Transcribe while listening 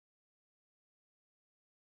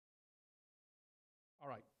All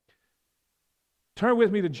right. Turn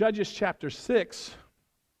with me to Judges chapter 6.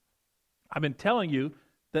 I've been telling you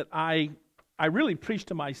that I really preach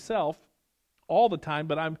to myself all the time,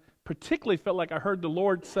 but I'm particularly felt like I heard the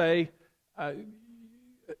Lord say,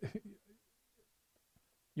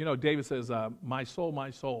 David says, my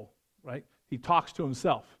soul, right? He talks to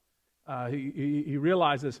himself. He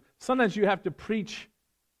realizes sometimes you have to preach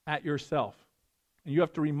at yourself. And you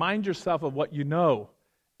have to remind yourself of what you know.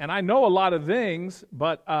 And I know a lot of things,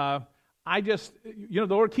 but I just, the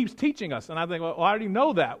Lord keeps teaching us. And I think, well, I already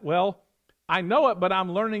know that. Well, I know it, but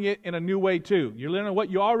I'm learning it in a new way too. You're learning what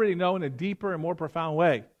you already know in a deeper and more profound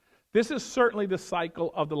way. This is certainly the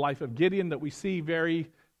cycle of the life of Gideon that we see very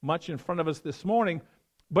much in front of us this morning.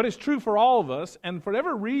 But it's true for all of us. And for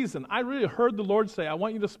whatever reason, I really heard the Lord say, I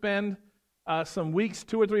want you to spend some weeks,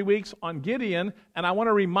 2 or 3 weeks on Gideon, and I want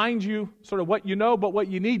to remind you sort of what you know, but what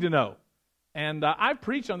you need to know. And I've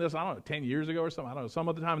preached on this, 10 years ago or something, some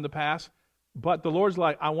other time in the past, but the Lord's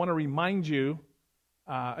like, I want to remind you,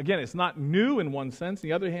 again, it's not new in one sense. On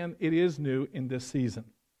the other hand, it is new in this season.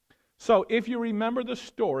 So if you remember the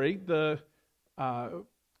story, the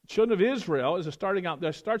children of Israel, as starting out,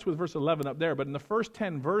 there starts with verse 11 up there, but in the first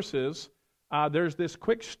 10 verses, there's this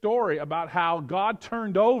quick story about how God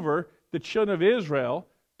turned over the children of Israel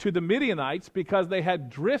to the Midianites because they had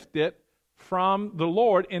drifted from the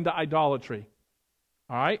Lord into idolatry.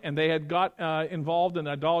 All right? And they had got involved in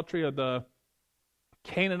idolatry of the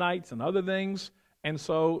Canaanites and other things. And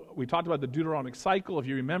so we talked about the Deuteronomic cycle. If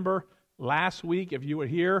you remember, last week, if you were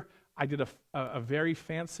here, I did a very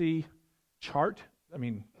fancy chart.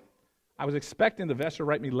 I was expecting the Vesser to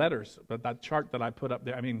write me letters, but that chart that I put up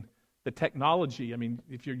there, the technology,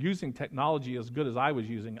 if you're using technology as good as I was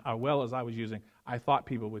using, or well as I was using, I thought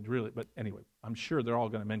people would really, but anyway, I'm sure they're all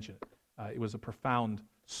going to mention it. It was a profound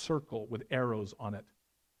circle with arrows on it.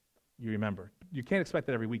 You remember. You can't expect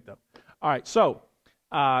that every week, though. All right, so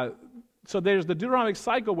there's the Deuteronomic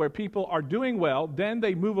cycle where people are doing well, then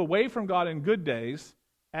they move away from God in good days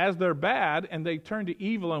as they're bad, and they turn to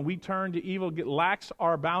evil, and we turn to evil, lax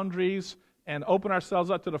our boundaries, and open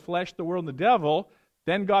ourselves up to the flesh, the world, and the devil.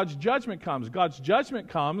 Then God's judgment comes. God's judgment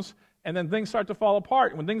comes, and then things start to fall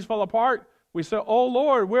apart. And when things fall apart, we say, oh,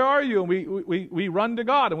 Lord, where are you? And we run to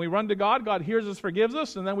God. And we run to God. God hears us, forgives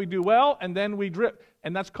us, and then we do well, and then we drift.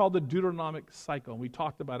 And that's called the Deuteronomic cycle. And we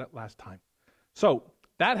talked about it last time. So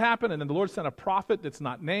that happened, and then the Lord sent a prophet that's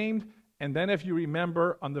not named. And then if you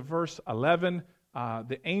remember on the verse 11,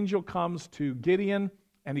 the angel comes to Gideon,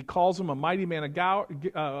 and he calls him a mighty man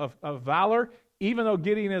of valor. Even though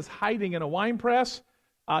Gideon is hiding in a winepress,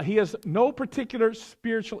 he has no particular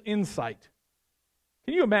spiritual insight.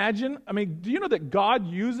 Can you imagine? Do you know that God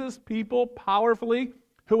uses people powerfully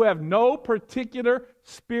who have no particular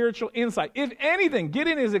spiritual insight? If anything,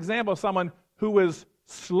 Gideon is an example of someone who was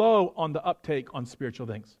slow on the uptake on spiritual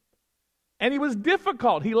things. And he was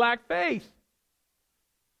difficult. He lacked faith.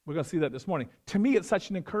 We're going to see that this morning. To me, it's such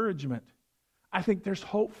an encouragement. I think there's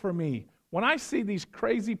hope for me. When I see these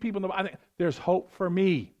crazy people, I think there's hope for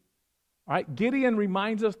me. All right, Gideon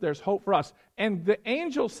reminds us there's hope for us. And the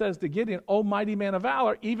angel says to Gideon, "O mighty man of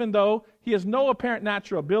valor," even though he has no apparent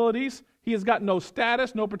natural abilities, he has got no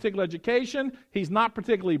status, no particular education, he's not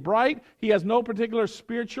particularly bright, he has no particular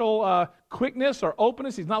spiritual quickness or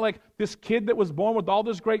openness, he's not like this kid that was born with all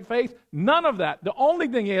this great faith, none of that. The only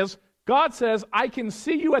thing is, God says, I can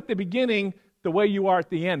see you at the beginning the way you are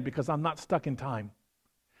at the end because I'm not stuck in time.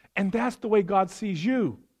 And that's the way God sees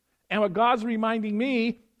you. And what God's reminding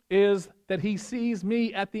me is that he sees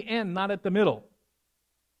me at the end, not at the middle.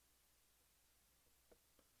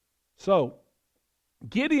 So,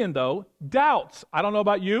 Gideon, though, doubts. I don't know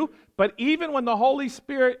about you, but even when the Holy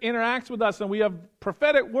Spirit interacts with us and we have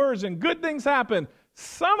prophetic words and good things happen,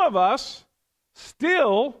 some of us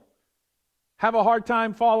still have a hard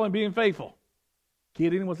time following being faithful.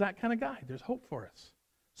 Gideon was that kind of guy. There's hope for us.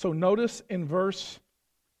 So notice in verse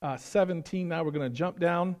 17, now we're going to jump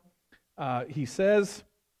down. He says,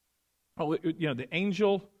 the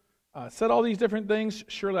angel said all these different things.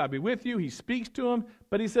 Surely I'll be with you. He speaks to him,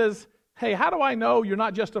 but he says, hey, how do I know you're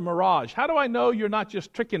not just a mirage? How do I know you're not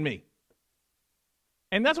just tricking me?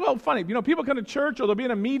 And that's well funny. People come to church or they'll be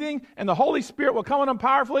in a meeting and the Holy Spirit will come on them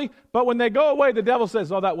powerfully, but when they go away, the devil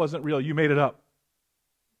says, oh, that wasn't real. You made it up.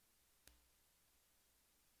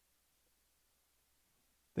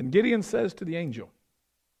 Then Gideon says to the angel,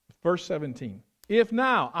 verse 17, if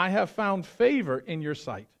now I have found favor in your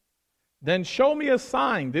sight, then show me a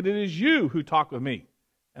sign that it is you who talk with me,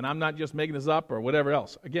 and I'm not just making this up or whatever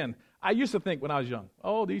else. Again, I used to think when I was young,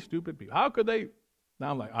 oh, these stupid people, how could they?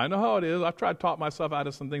 Now I'm like, I know how it is. I've tried to talk myself out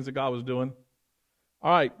of some things that God was doing.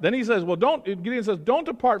 All right. Then he says, Gideon says, don't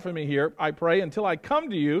depart from me here, I pray, until I come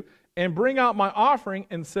to you and bring out my offering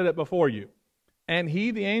and set it before you. And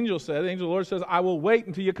he, the angel of the Lord says, I will wait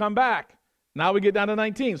until you come back. Now we get down to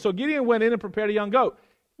 19. So Gideon went in and prepared a young goat.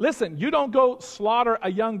 Listen, you don't go slaughter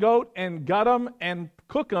a young goat and gut them and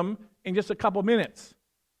cook them in just a couple minutes.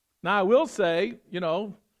 Now I will say,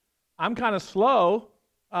 I'm kind of slow.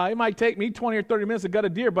 It might take me 20 or 30 minutes to gut a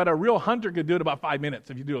deer, but a real hunter could do it about 5 minutes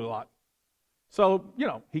if you do it a lot. So,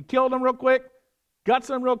 he killed them real quick, guts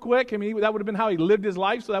them real quick. I mean, that would have been how he lived his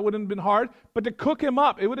life, so that wouldn't have been hard. But to cook him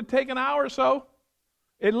up, it would have taken an hour or so,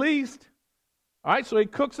 at least. All right, so he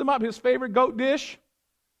cooks him up, his favorite goat dish,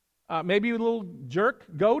 maybe a little jerk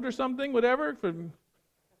goat or something, whatever. I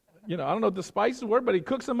don't know what the spices were, but he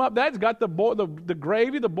cooks him up. That's got the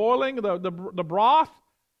gravy, the boiling, the broth,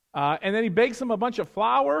 and then he bakes him a bunch of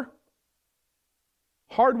flour.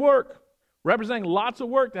 Hard work. Representing lots of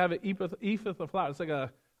work to have an ephah of flour. It's like I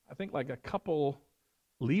think a couple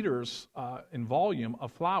liters in volume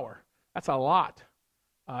of flour. That's a lot.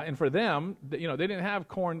 And for them, they didn't have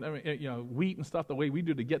corn, wheat and stuff the way we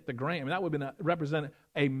do to get the grain. I mean, that would have represented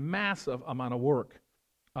a massive amount of work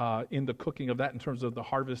in the cooking of that in terms of the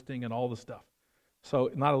harvesting and all the stuff. So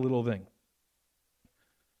not a little thing.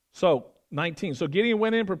 So 19. So Gideon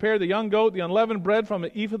went in and prepared the young goat, the unleavened bread from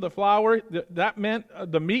an ephah of the flour. That meant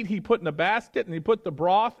the meat he put in a basket, and he put the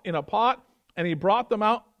broth in a pot, and he brought them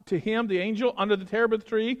out to him, the angel, under the terebinth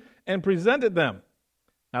tree, and presented them.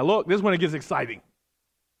 Now look, this is when it gets exciting.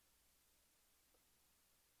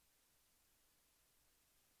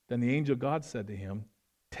 Then the angel God said to him,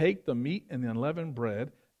 take the meat and the unleavened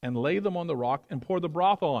bread, and lay them on the rock, and pour the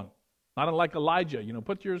broth on. Not unlike Elijah,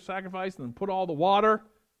 put your sacrifice, and then put all the water,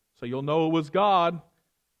 so you'll know it was God.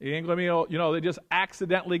 It ain't going to be, they just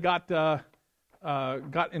accidentally got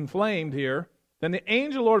inflamed here. Then the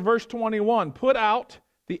angel, Lord, verse 21, put out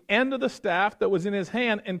the end of the staff that was in his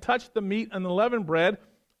hand and touched the meat and the leavened bread,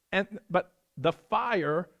 but the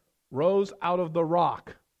fire rose out of the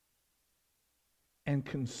rock and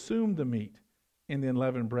consumed the meat and the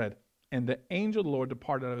unleavened bread. And the angel of the Lord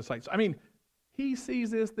departed out of his sight. So, he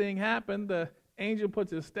sees this thing happen. The angel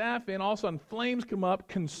puts his staff in. All of a sudden, flames come up,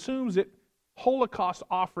 consumes it, Holocaust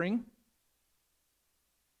offering,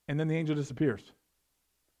 and then the angel disappears.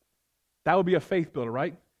 That would be a faith builder,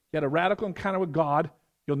 right? You had a radical encounter with God.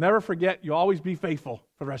 You'll never forget. You'll always be faithful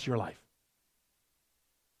for the rest of your life.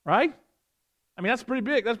 Right? That's pretty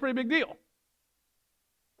big. That's a pretty big deal.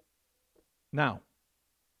 Now,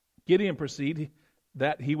 Gideon perceived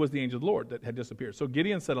that he was the angel of the Lord that had disappeared. So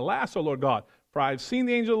Gideon said, alas, O Lord God, for I have seen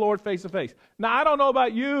the angel of the Lord face to face. Now, I don't know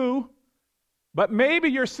about you, but maybe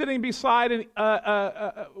you're sitting beside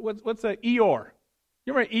what's that, Eeyore.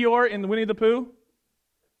 You remember Eeyore in Winnie the Pooh?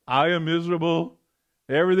 I am miserable.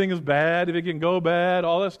 Everything is bad. If it can go bad,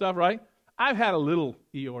 all that stuff, right? I've had a little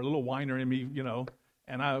Eeyore, a little whiner in me,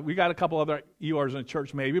 and we got a couple other Eeyores in the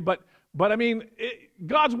church maybe, but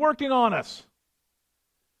God's working on us.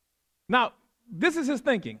 Now, this is his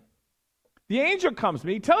thinking. The angel comes to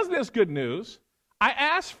me, he tells me this good news. I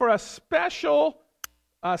ask for a special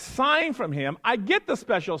sign from him. I get the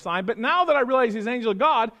special sign, but now that I realize he's angel of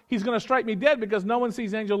God, he's going to strike me dead because no one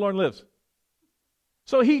sees angel of the Lord lives.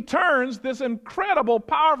 So he turns this incredible,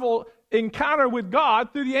 powerful encounter with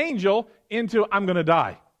God through the angel into, I'm going to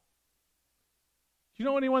die. Do you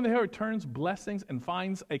know anyone that ever turns blessings and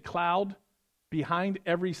finds a cloud behind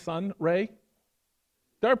every sun ray?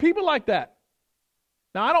 There are people like that.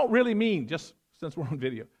 Now, I don't really mean, just since we're on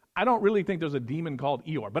video, I don't really think there's a demon called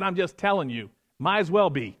Eeyore, but I'm just telling you, might as well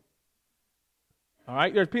be. All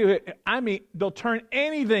right? There's people, they'll turn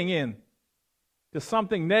anything in to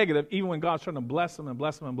something negative, even when God's trying to bless them and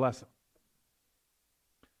bless them and bless them.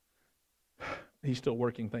 He's still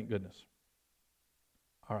working, thank goodness.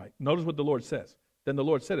 All right, notice what the Lord says. Then the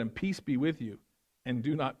Lord said, and peace be with you, and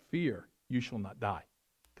do not fear, you shall not die.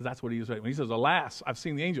 Because that's what he is saying. When he says, alas, I've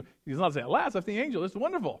seen the angel, he's not saying, alas, I've seen the angel, it's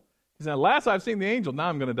wonderful. He said, alas, I've seen the angel, now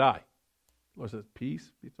I'm going to die. The Lord says,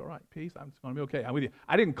 peace, it's all right, peace, I'm going to be okay. I'm with you.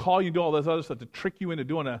 I didn't call you to do all this other stuff to trick you into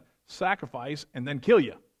doing a sacrifice and then kill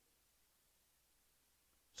you.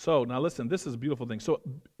 So, now listen, this is a beautiful thing. So,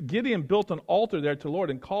 Gideon built an altar there to the Lord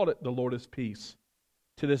and called it the Lord is Peace.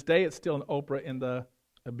 To this day, it's still an Oprah in the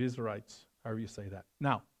Abiezrites, however you say that.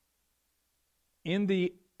 Now, in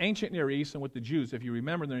the ancient Near East and with the Jews, if you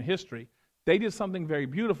remember their history, they did something very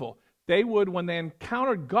beautiful. They would, when they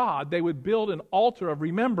encountered God, they would build an altar of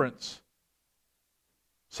remembrance.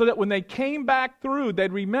 So that when they came back through,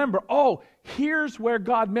 they'd remember, oh, here's where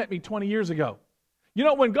God met me 20 years ago. You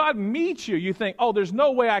know, when God meets you, you think, oh, there's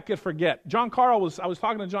no way I could forget. I was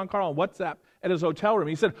talking to John Carl on WhatsApp, at his hotel room.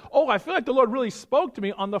 He said, I feel like the Lord really spoke to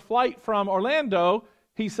me on the flight from Orlando,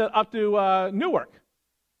 he said, up to Newark.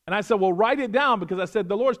 And I said, well, write it down, because I said,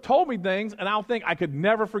 the Lord's told me things, and I'll think I could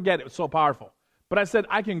never forget it. It was so powerful. But I said,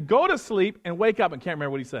 I can go to sleep and wake up and can't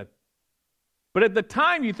remember what he said. But at the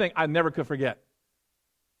time, you think, I never could forget.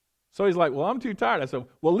 So he's like, well, I'm too tired. I said,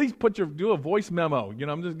 well, at least do a voice memo. You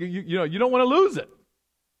don't want to lose it.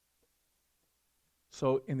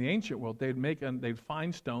 So in the ancient world, they'd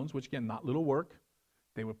find stones, which again, not little work.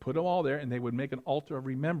 They would put them all there, and they would make an altar of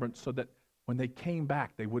remembrance so that when they came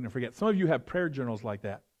back, they wouldn't forget. Some of you have prayer journals like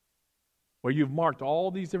that, where you've marked all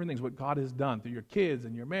these different things, what God has done through your kids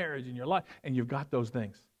and your marriage and your life, and you've got those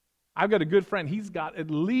things. I've got a good friend. He's got at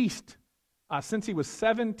least, since he was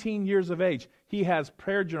 17 years of age, he has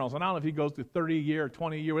prayer journals. And I don't know if he goes through 30 a year or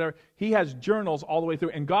 20 a year, whatever. He has journals all the way through.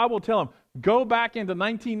 And God will tell him, go back into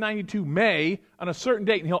 1992 May on a certain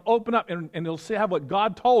date, and he'll open up and he'll have what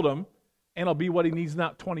God told him, and it'll be what he needs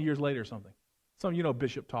now 20 years later or something. Some of you know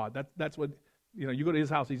Bishop Todd. That's what, you go to his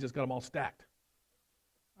house, he's just got them all stacked.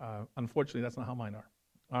 Unfortunately, that's not how mine are.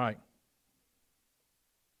 All right.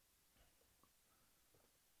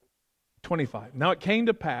 25. Now it came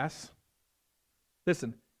to pass,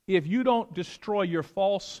 listen, if you don't destroy your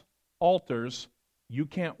false altars, you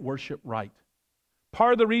can't worship right.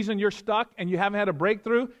 Part of the reason you're stuck and you haven't had a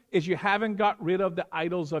breakthrough is you haven't got rid of the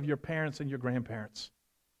idols of your parents and your grandparents.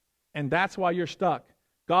 And that's why you're stuck.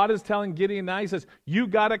 God is telling Gideon now, he says, you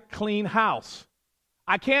got a clean house.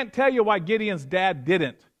 I can't tell you why Gideon's dad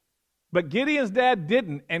didn't. But Gideon's dad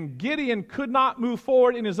didn't, and Gideon could not move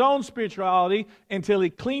forward in his own spirituality until he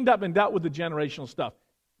cleaned up and dealt with the generational stuff.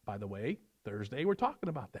 By the way, Thursday we're talking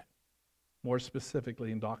about that, more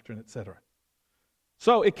specifically in doctrine, etc.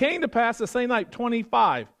 So it came to pass the same night,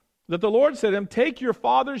 25, that the Lord said to him, take your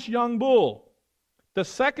father's young bull, the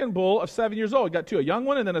second bull of 7 years old. He got two, a young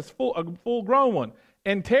one and then a full-grown one,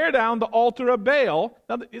 and tear down the altar of Baal.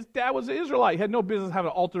 Now, his dad was an Israelite. He had no business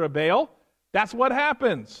having an altar of Baal. That's what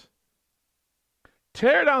happens.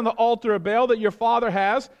 Tear down the altar of Baal that your father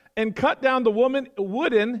has, and cut down the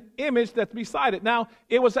wooden image that's beside it. Now,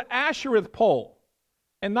 it was an Ashereth pole.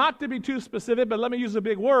 And not to be too specific, but let me use a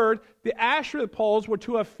big word. The Ashereth poles were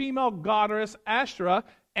to a female goddess, Asherah,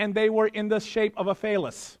 and they were in the shape of a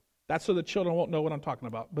phallus. That's so the children won't know what I'm talking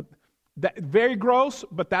about. But very gross,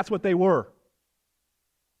 but that's what they were.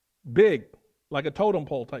 Big, like a totem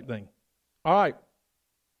pole type thing. All right.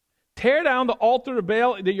 Tear down the altar of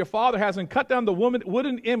Baal that your father has, and cut down the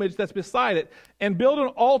wooden image that's beside it, and build an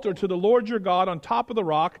altar to the Lord your God on top of the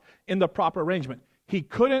rock in the proper arrangement. He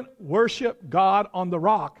couldn't worship God on the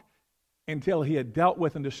rock until he had dealt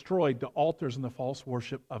with and destroyed the altars and the false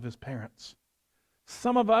worship of his parents.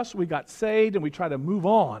 Some of us, we got saved and we try to move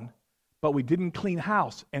on, but we didn't clean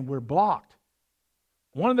house and we're blocked.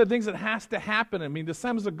 One of the things that has to happen, the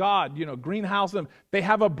Assemblies of God, Greenhouse, they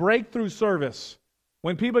have a breakthrough service.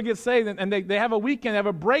 When people get saved and they have a weekend, they have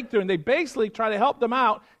a breakthrough, and they basically try to help them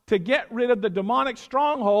out to get rid of the demonic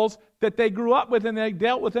strongholds that they grew up with and they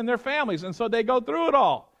dealt with in their families. And so they go through it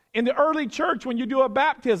all. In the early church, when you do a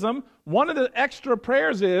baptism, one of the extra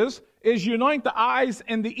prayers is you anoint the eyes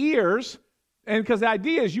and the ears, and because the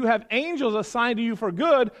idea is you have angels assigned to you for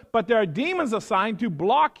good, but there are demons assigned to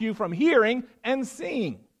block you from hearing and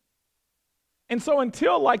seeing. And so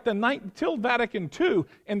until Vatican II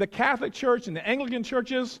in the Catholic Church and the Anglican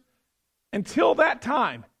churches, until that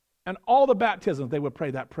time, and all the baptisms, they would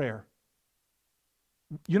pray that prayer.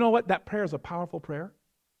 You know what? That prayer is a powerful prayer.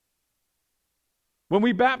 When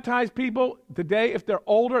we baptize people today, if they're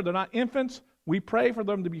older, they're not infants, we pray for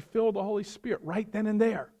them to be filled with the Holy Spirit right then and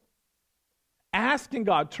there. Asking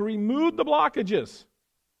God to remove the blockages.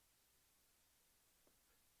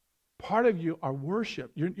 Part of you are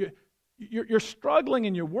worship. You're struggling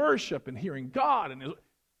in your worship and hearing God, and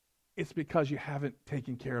it's because you haven't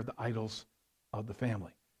taken care of the idols of the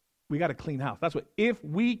family. We got to clean house. That's what, if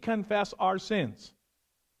we confess our sins,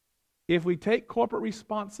 if we take corporate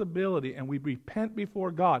responsibility and we repent before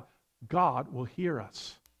God, God will hear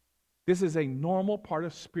us. This is a normal part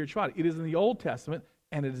of spirituality. It is in the Old Testament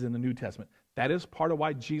and it is in the New Testament. That is part of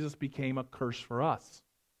why Jesus became a curse for us.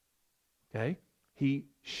 Okay? He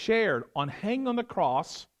shared on hanging on the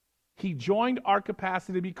cross. He joined our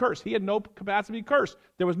capacity to be cursed. He had no capacity to be cursed.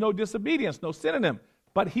 There was no disobedience, no sin in him.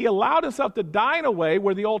 But he allowed himself to die in a way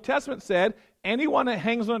where the Old Testament said, anyone that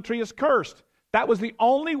hangs on a tree is cursed. That was the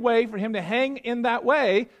only way for him to hang in that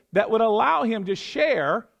way that would allow him to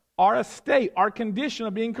share our estate, our condition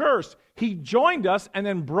of being cursed. He joined us and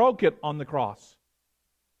then broke it on the cross.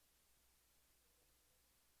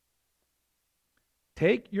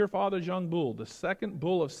 Take your father's young bull, the second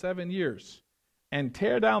bull of 7 years, and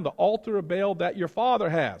tear down the altar of Baal that your father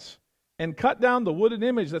has, and cut down the wooden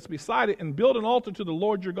image that's beside it, and build an altar to the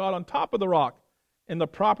Lord your God on top of the rock in the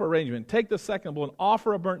proper arrangement. Take the second bull and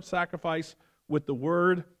offer a burnt sacrifice with the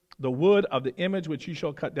wood of the image which you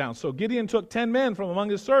shall cut down. So Gideon took 10 men from among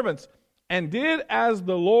his servants and did as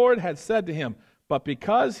the Lord had said to him. But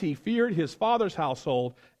because he feared his father's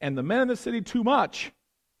household and the men in the city too much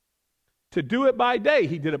to do it by day,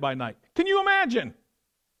 he did it by night. Can you imagine?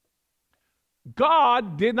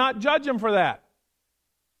 God did not judge him for that.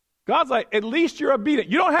 God's like, at least you're obedient.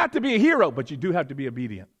 You don't have to be a hero, but you do have to be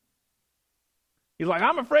obedient. He's like,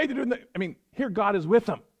 I'm afraid to do that. I mean, here God is with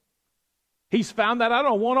him. He's found that out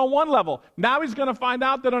on a one-on-one level. Now he's going to find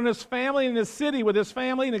out that on his family in his city, with his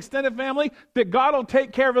family and extended family, that God will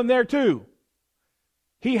take care of him there too.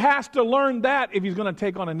 He has to learn that if he's going to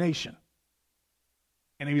take on a nation.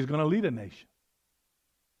 And if he's going to lead a nation.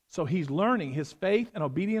 So he's learning. His faith and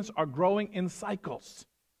obedience are growing in cycles.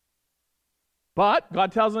 But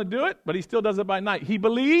God tells him to do it, but he still does it by night. He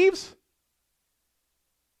believes,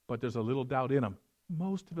 but there's a little doubt in him.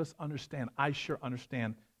 Most of us understand. I sure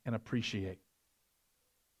understand and appreciate.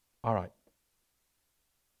 All right.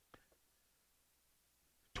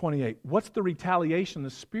 28. What's the retaliation in the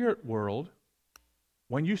spirit world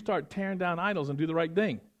when you start tearing down idols and do the right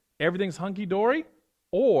thing? Everything's hunky-dory?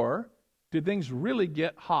 Or did things really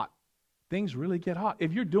get hot? Things really get hot.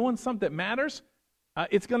 If you're doing something that matters,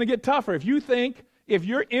 it's going to get tougher. If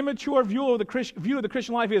your immature view of the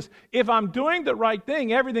Christian life is, if I'm doing the right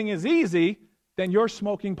thing, everything is easy, then you're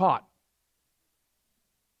smoking pot.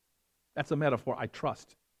 That's a metaphor I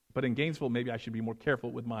trust. But in Gainesville, maybe I should be more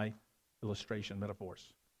careful with my illustration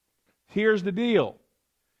metaphors. Here's the deal.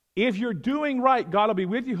 If you're doing right, God will be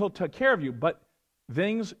with you. He'll take care of you. But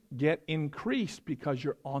things get increased because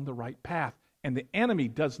you're on the right path. And the enemy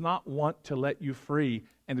does not want to let you free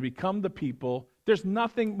and to become the people. There's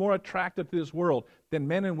nothing more attractive to this world than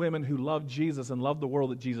men and women who love Jesus and love the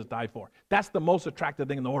world that Jesus died for. That's the most attractive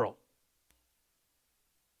thing in the world.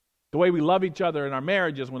 The way we love each other in our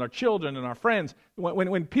marriages, with our children and our friends.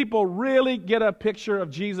 When people really get a picture of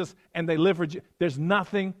Jesus and they live for Jesus, there's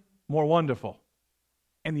nothing more wonderful.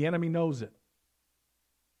 And the enemy knows it.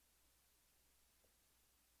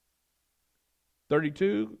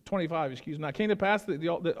 25, excuse me. Now, came to pass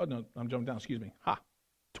I'm jumping down,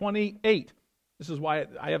 28. This is why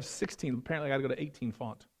I have 16. Apparently, I got to go to 18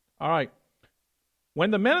 font. All right. When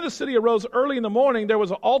the men of the city arose early in the morning, there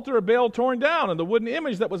was an altar of Baal torn down, and the wooden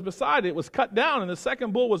image that was beside it was cut down, and the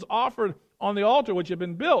second bull was offered on the altar which had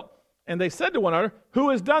been built. And they said to one another, who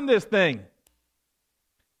has done this thing?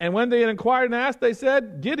 And when they had inquired and asked, they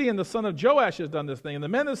said, Gideon, the son of Joash, has done this thing. And the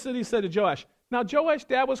men of the city said to Joash, now Joash's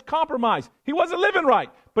dad was compromised. He wasn't living right.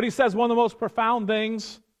 But he says one of the most profound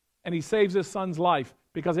things, and he saves his son's life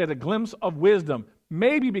because he had a glimpse of wisdom.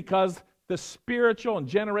 Maybe because the spiritual and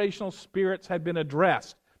generational spirits had been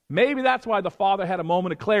addressed. Maybe that's why the father had a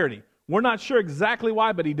moment of clarity. We're not sure exactly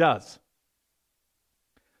why, but he does.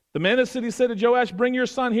 The men of the city said to Joash, bring your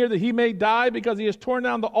son here that he may die because he has torn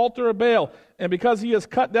down the altar of Baal and because he has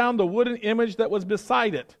cut down the wooden image that was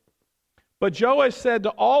beside it. But Joash said to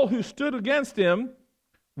all who stood against him,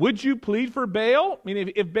 would you plead for Baal? I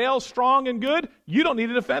mean, if Baal's strong and good, you don't need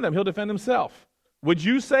to defend him. He'll defend himself. Would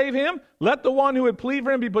you save him? Let the one who would plead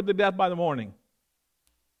for him be put to death by the morning.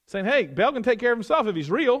 Saying, hey, Baal can take care of himself if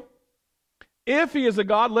he's real. If he is a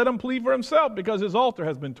god, let him plead for himself because his altar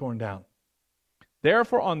has been torn down.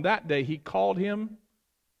 Therefore, on that day, he called him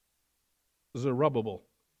Zerubbabel.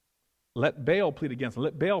 Let Baal plead against him.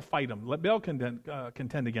 Let Baal fight him. Let Baal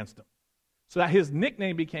contend against him. So that his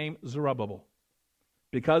nickname became Zerubbabel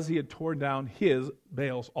because he had torn down his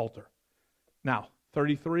Baal's altar. Now,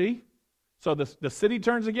 33. So the city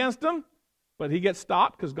turns against him, but he gets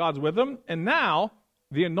stopped because God's with him. And now,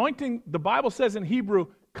 the anointing, the Bible says in Hebrew,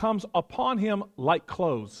 comes upon him like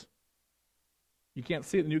clothes. You can't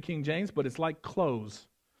see it in the New King James, but it's like clothes.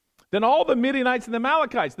 Then all the Midianites and the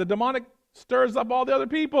Amalekites, the demonic stirs up all the other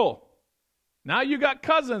people. Now you got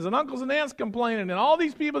cousins and uncles and aunts complaining and all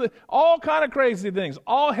these people, all kind of crazy things.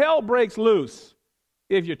 All hell breaks loose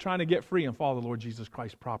if you're trying to get free and follow the Lord Jesus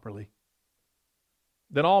Christ properly.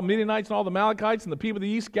 Then all Midianites and all the Amalekites and the people of the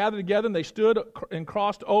east gathered together, and they stood and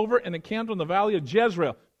crossed over and encamped on the valley of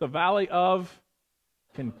Jezreel, the valley of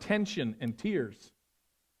contention and tears.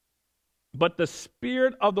 But the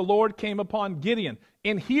Spirit of the Lord came upon Gideon.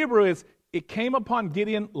 In Hebrew, it came upon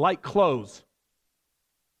Gideon like clothes.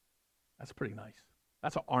 That's pretty nice.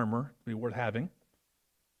 That's an armor to be worth having.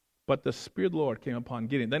 But the Spirit of the Lord came upon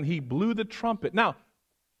Gideon. Then he blew the trumpet. Now,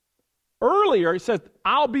 earlier it says,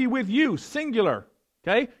 I'll be with you, singular.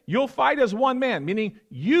 Okay? You'll fight as one man, meaning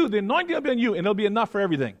you, the anointing will be on you, and it'll be enough for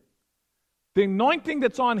everything. The anointing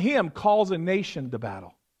that's on him calls a nation to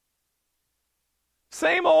battle.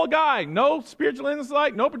 Same old guy, no spiritual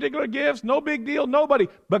insight, no particular gifts, no big deal, nobody,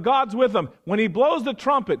 but God's with him. When he blows the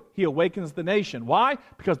trumpet, he awakens the nation. Why?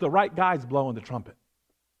 Because the right guy's blowing the trumpet.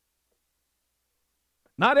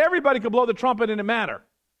 Not everybody can blow the trumpet and it matter.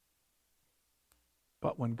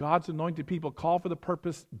 But when God's anointed people call for the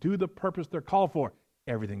purpose, do the purpose they're called for,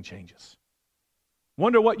 everything changes.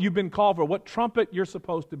 Wonder what you've been called for, what trumpet you're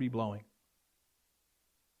supposed to be blowing.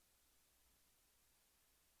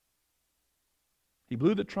 He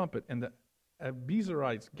blew the trumpet, and the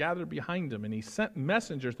Abiezrites gathered behind him, and he sent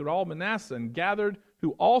messengers through all Manasseh, and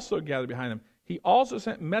who also gathered behind him. He also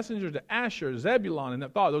sent messengers to Asher, Zebulun, and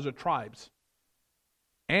Naphtali. Those are tribes.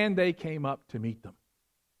 And they came up to meet them.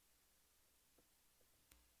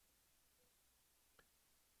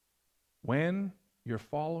 When you're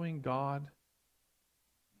following God,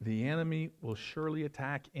 the enemy will surely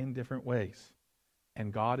attack in different ways.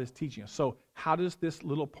 And God is teaching us. So how does this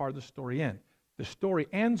little part of the story end? The story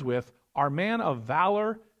ends with our man of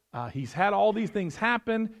valor. He's had all these things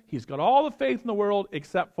happen. He's got all the faith in the world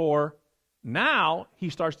except for now he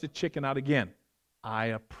starts to chicken out again. I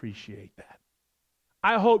appreciate that.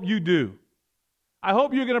 I hope you do. I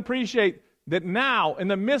hope you can appreciate that now, in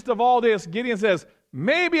the midst of all this, Gideon says,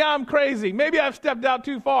 maybe I'm crazy. Maybe I've stepped out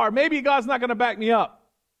too far. Maybe God's not going to back me up.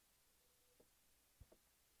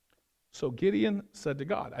 So Gideon said to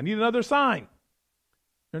God, I need another sign.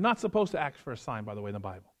 You're not supposed to ask for a sign, by the way, in the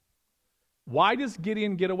Bible. Why does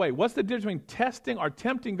Gideon get away? What's the difference between testing or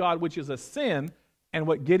tempting God, which is a sin, and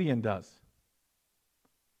what Gideon does?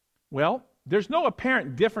 Well, there's no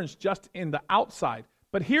apparent difference just in the outside,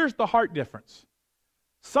 but here's the heart difference.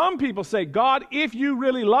 Some people say, God, if you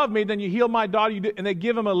really love me, then you heal my daughter, and they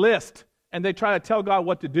give him a list, and they try to tell God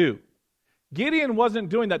what to do. Gideon wasn't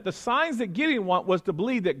doing that. The signs that Gideon wanted was to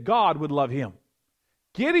believe that God would love him.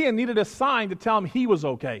 Gideon needed a sign to tell him he was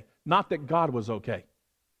okay, not that God was okay.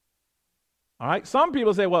 All right? Some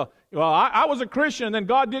people say, well, I was a Christian, and then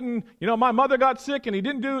God didn't, my mother got sick, and he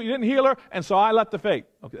didn't heal her, and so I left the faith.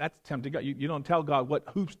 Okay, that's tempting God. You don't tell God what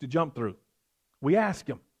hoops to jump through. We ask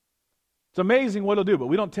him. It's amazing what he'll do, but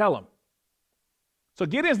we don't tell him. So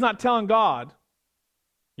Gideon's not telling God,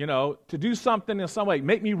 to do something in some way,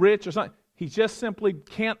 make me rich or something. He just simply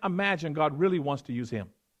can't imagine God really wants to use him.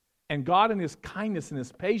 And God in his kindness and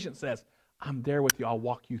his patience says, I'm there with you. I'll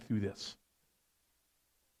walk you through this.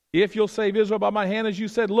 If you'll save Israel by my hand, as you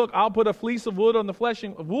said, look, I'll put a fleece of wool on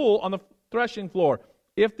the threshing floor.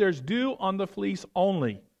 If there's dew on the fleece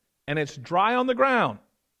only, and it's dry on the ground,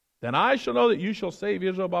 then I shall know that you shall save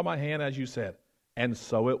Israel by my hand, as you said. And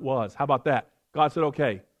so it was. How about that? God said,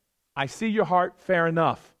 okay, I see your heart, fair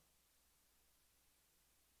enough.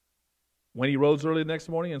 When he rose early the next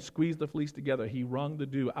morning and squeezed the fleece together, he wrung the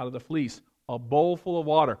dew out of the fleece, a bowl full of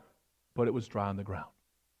water, but it was dry on the ground.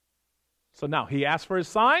 So now he asked for his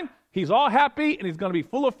sign, he's all happy, and he's going to be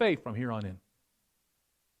full of faith from here on in.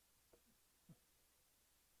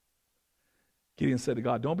 Gideon said to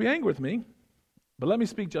God, don't be angry with me, but let me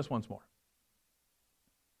speak just once more.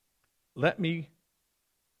 Let me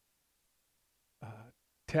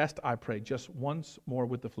test, I pray, just once more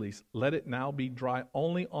with the fleece. Let it now be dry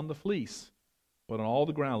only on the fleece, but on all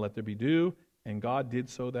the ground let there be dew. And God did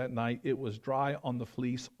so that night. It was dry on the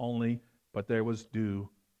fleece only, but there was dew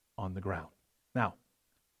on the ground. Now,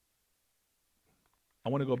 I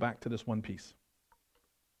want to go back to this one piece.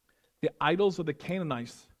 The idols of the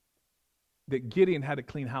Canaanites that Gideon had to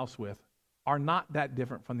clean house with are not that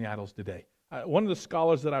different from the idols today. One of the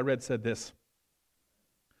scholars that I read said this.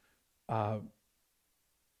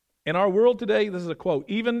 In our world today, this is a quote,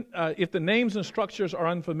 even if the names and structures are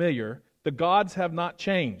unfamiliar, the gods have not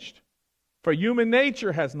changed, for human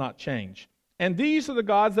nature has not changed. And these are the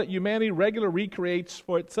gods that humanity regularly recreates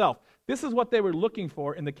for itself. This is what they were looking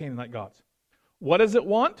for in the Canaanite gods. What does it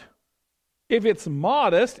want? If it's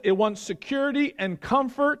modest, it wants security and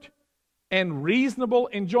comfort and reasonable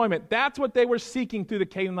enjoyment. That's what they were seeking through the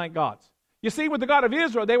Canaanite gods. You see, with the God of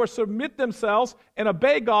Israel, they would submit themselves and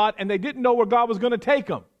obey God, and they didn't know where God was going to take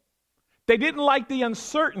them. They didn't like the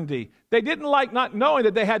uncertainty. They didn't like not knowing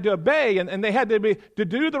that they had to obey and they had to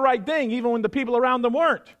do the right thing even when the people around them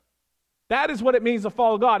weren't. That is what it means to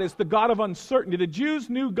follow God. It's the God of uncertainty. The Jews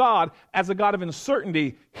knew God as a God of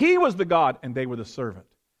uncertainty. He was the God and they were the servant.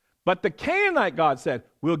 But the Canaanite God said,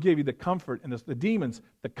 we'll give you the comfort, and the demons,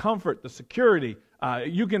 the comfort, the security.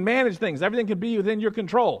 You can manage things. Everything can be within your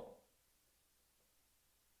control.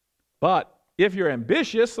 But if you're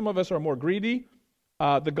ambitious, some of us are more greedy,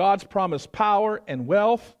 the gods promise power and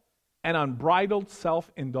wealth, and unbridled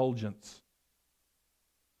self-indulgence.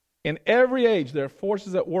 In every age, there are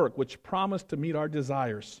forces at work which promise to meet our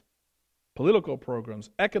desires. Political programs,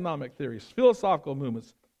 economic theories, philosophical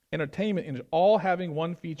movements, entertainment industry, all having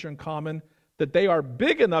one feature in common, that they are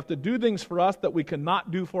big enough to do things for us that we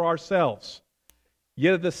cannot do for ourselves.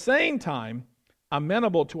 Yet at the same time,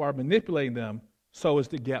 amenable to our manipulating them so as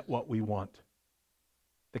to get what we want.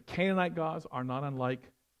 The Canaanite gods are not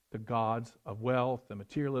unlike the gods of wealth and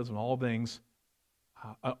materialism and all things.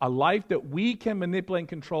 A life that we can manipulate and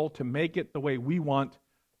control to make it the way we want,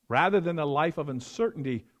 rather than a life of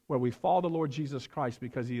uncertainty where we follow the Lord Jesus Christ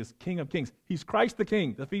because He is King of Kings. He's Christ the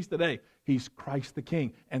King, the feast today. He's Christ the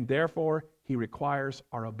King. And therefore, He requires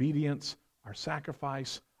our obedience, our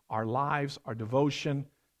sacrifice, our lives, our devotion,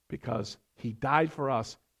 because He died for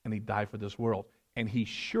us and He died for this world. And He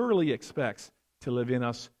surely expects to live in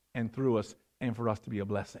us and through us and for us to be a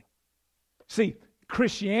blessing. See,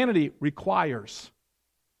 Christianity requires.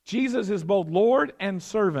 Jesus is both Lord and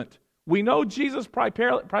servant. We know Jesus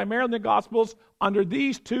primarily in the Gospels under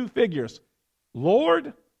these two figures,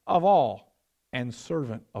 Lord of all and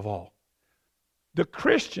servant of all. The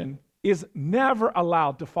Christian is never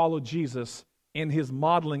allowed to follow Jesus in His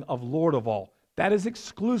modeling of Lord of all. That is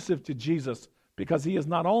exclusive to Jesus because He is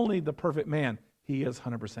not only the perfect man, He is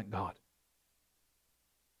 100% God.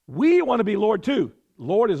 We want to be Lord too.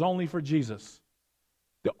 Lord is only for Jesus.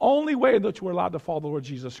 The only way in which we're allowed to follow the Lord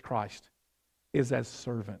Jesus Christ is as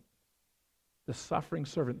servant. The suffering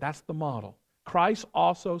servant. That's the model. Christ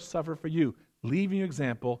also suffered for you, leaving you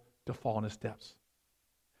example to follow in His steps.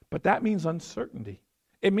 But that means uncertainty.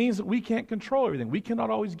 It means that we can't control everything. We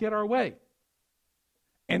cannot always get our way.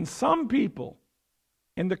 And some people,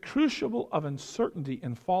 in the crucible of uncertainty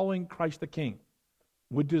in following Christ the King,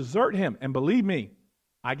 would desert Him. And believe me,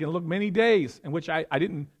 I can look many days in which I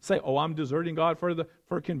didn't say, oh, I'm deserting God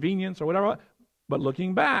for convenience or whatever. But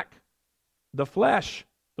looking back, the flesh,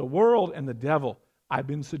 the world, and the devil, I've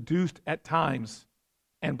been seduced at times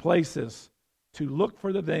and places to look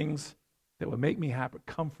for the things that would make me happy,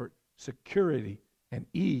 comfort, security, and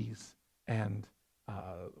ease. And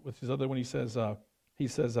what's his other one? He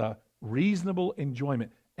says, reasonable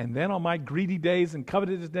enjoyment. And then on my greedy days and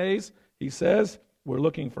covetous days, he says, we're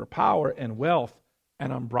looking for power and wealth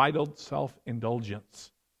and unbridled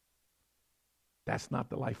self-indulgence. That's not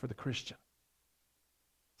the life for the Christian.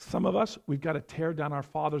 Some of us, we've got to tear down our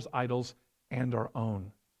father's idols and our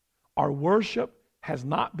own. Our worship has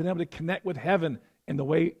not been able to connect with heaven in the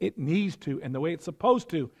way it needs to and the way it's supposed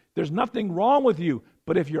to. There's nothing wrong with you,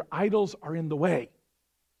 but if your idols are in the way,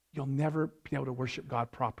 you'll never be able to worship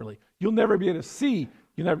God properly. You'll never be able to see.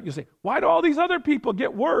 You'll say, why do all these other people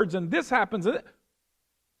get words and this happens?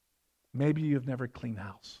 Maybe you've never cleaned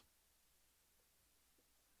house.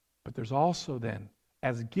 But there's also then,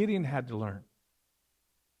 as Gideon had to learn,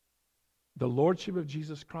 the lordship of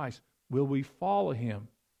Jesus Christ. Will we follow Him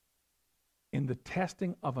in the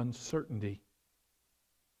testing of uncertainty?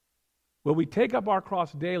 Will we take up our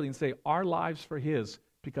cross daily and say our lives for His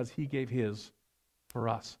because He gave His for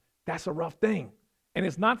us? That's a rough thing. And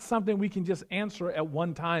it's not something we can just answer at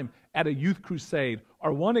one time at a youth crusade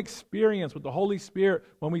or one experience with the Holy Spirit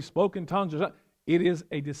when we spoke in tongues. It is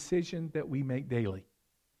a decision that we make daily.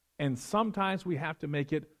 And sometimes we have to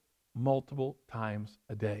make it multiple times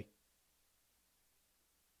a day.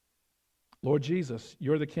 Lord Jesus,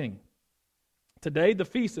 You're the King. Today, the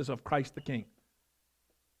feast is of Christ the King.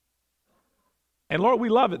 And Lord, we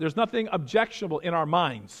love it. There's nothing objectionable in our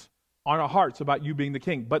minds, on our hearts about You being the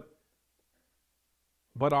King. But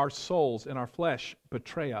our souls and our flesh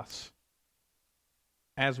betray us,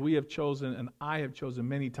 as we have chosen and I have chosen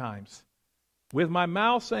many times. With my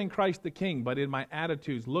mouth saying Christ the King, but in my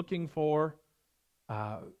attitudes looking for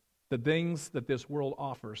the things that this world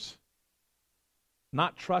offers.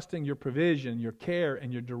 Not trusting Your provision, Your care,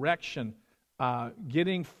 and Your direction.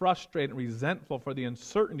 Getting frustrated and resentful for the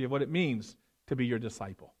uncertainty of what it means to be Your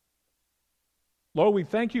disciple. Lord, we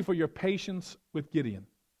thank You for Your patience with Gideon.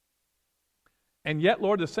 And yet,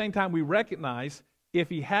 Lord, at the same time, we recognize if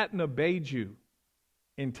he hadn't obeyed You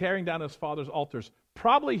in tearing down his father's altars,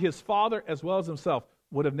 probably his father as well as himself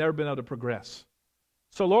would have never been able to progress.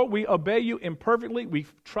 So, Lord, we obey You imperfectly. We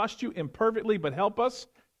trust You imperfectly, but help us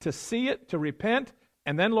to see it, to repent.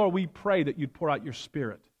 And then, Lord, we pray that You'd pour out Your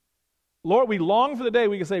Spirit. Lord, we long for the day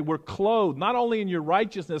we can say we're clothed not only in Your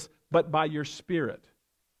righteousness, but by Your Spirit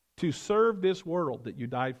to serve this world that You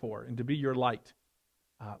died for and to be Your light,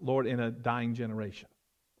 Lord, in a dying generation.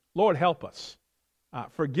 Lord, help us.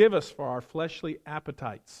 Forgive us for our fleshly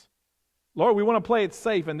appetites. Lord, we want to play it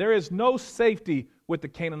safe, and there is no safety with the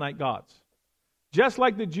Canaanite gods. Just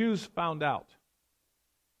like the Jews found out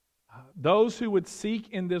Those who would seek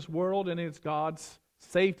in this world and its gods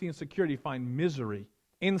safety and security find misery,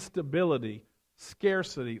 instability,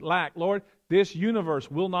 scarcity, lack. Lord, this universe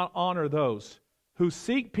will not honor those who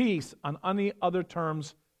seek peace on any other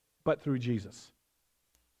terms but through Jesus.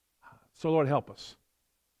 So, Lord, help us.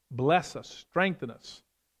 Bless us. Strengthen us.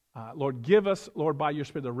 Lord, give us, Lord, by your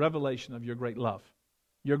Spirit, the revelation of your great love,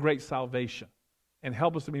 your great salvation, and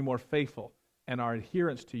help us to be more faithful in our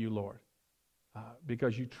adherence to you, Lord,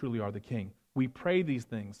 because you truly are the King. We pray these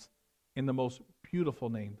things in the most beautiful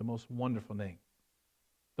name, the most wonderful name,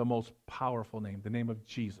 the most powerful name, the name of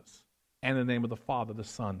Jesus, and the name of the Father, the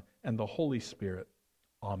Son, and the Holy Spirit.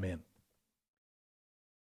 Amen.